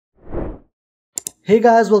Hey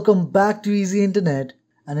guys, welcome back to Easy Internet,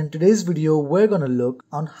 and in today's video we're gonna look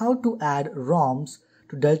on how to add ROMs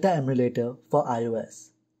to Delta Emulator for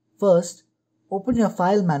iOS. First, open your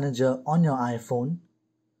file manager on your iPhone,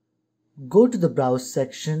 go to the browse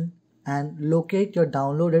section and locate your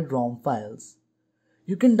downloaded ROM files.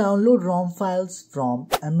 You can download ROM files from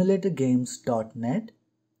emulatorgames.net.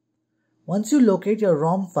 Once you locate your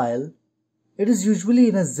ROM file, it is usually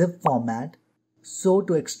in a zip format, so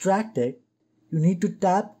to extract it, you need to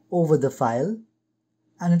tap over the file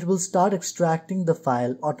and it will start extracting the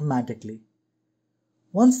file automatically.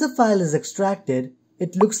 Once the file is extracted,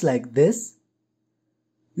 it looks like this.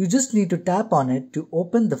 You just need to tap on it to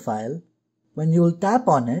open the file. When you will tap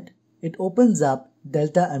on it, it opens up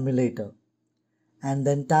Delta Emulator. And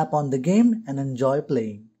then tap on the game and enjoy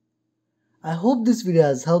playing. I hope this video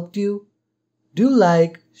has helped you. Do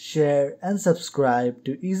like, share and subscribe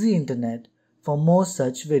to Easy Internet for more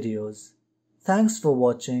such videos. Thanks for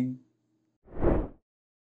watching.